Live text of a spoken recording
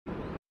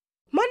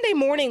Monday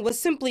morning was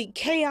simply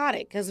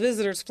chaotic as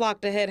visitors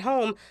flocked to head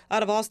home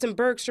out of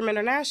Austin-Bergstrom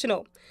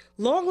International.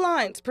 Long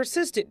lines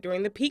persisted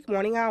during the peak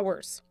morning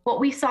hours.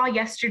 What we saw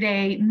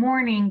yesterday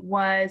morning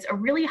was a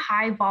really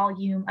high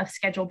volume of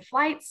scheduled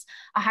flights,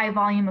 a high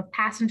volume of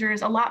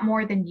passengers, a lot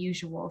more than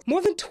usual.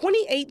 More than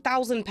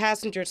 28,000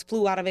 passengers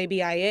flew out of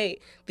ABIA.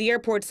 The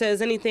airport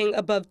says anything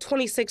above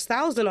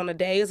 26,000 on a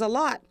day is a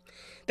lot.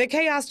 The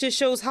chaos just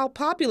shows how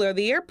popular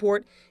the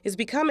airport is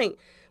becoming.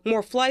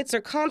 More flights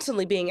are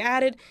constantly being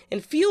added,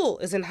 and fuel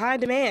is in high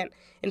demand.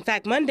 In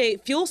fact, Monday,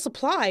 fuel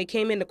supply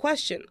came into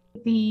question.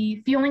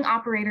 The fueling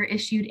operator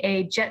issued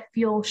a jet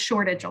fuel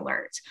shortage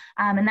alert,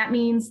 and that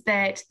means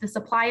that the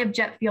supply of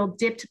jet fuel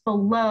dipped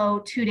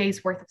below 2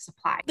 days worth of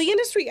supply. The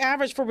industry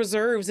average for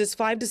reserves is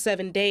 5 to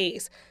 7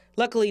 days.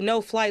 Luckily,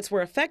 no flights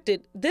were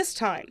affected this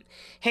time.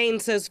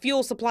 Haynes says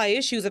fuel supply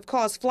issues have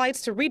caused flights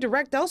to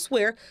redirect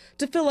elsewhere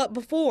to fill up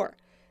before.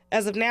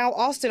 As of now,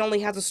 Austin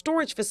only has a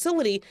storage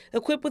facility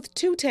equipped with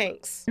 2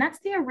 tanks. And that's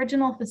the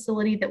original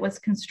facility that was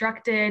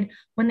constructed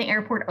when the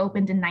airport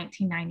opened in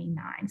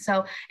 1999.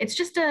 So it's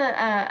just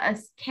a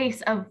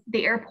case of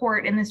the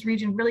airport in this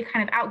region really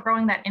kind of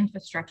outgrowing that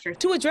infrastructure.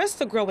 To address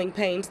the growing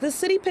pains, the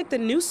city picked a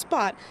new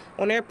spot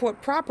on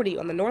airport property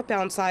on the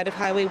northbound side of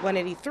Highway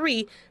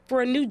 183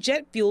 for a new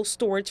jet fuel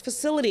storage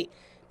facility.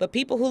 But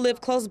people who live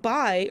close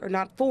by are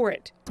not for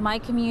it. My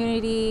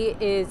community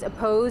is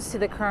opposed to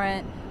the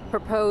current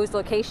proposed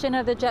location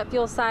of the jet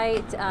fuel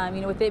site.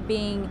 With it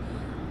being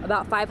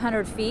about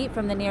 500 feet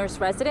from the nearest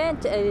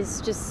resident, it is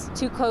just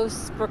too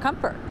close for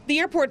comfort. The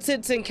airport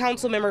sits in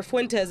Councilmember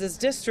Fuentes'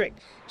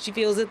 district. She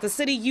feels if the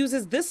city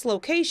uses this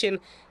location,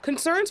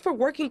 concerns for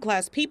working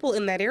class people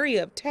in that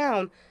area of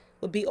town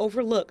would be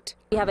overlooked.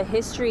 We have a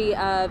history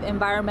of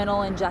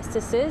environmental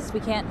injustices.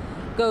 We can't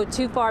go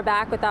too far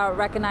back without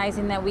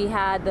recognizing that we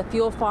had the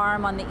fuel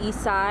farm on the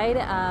east side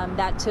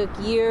that took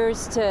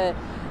years to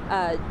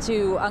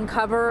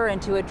uncover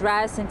and to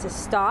address and to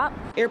stop.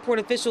 Airport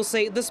officials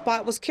say the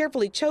spot was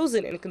carefully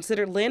chosen and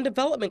considered land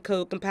development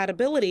code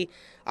compatibility,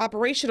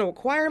 operational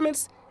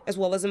requirements, as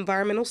well as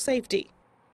environmental safety.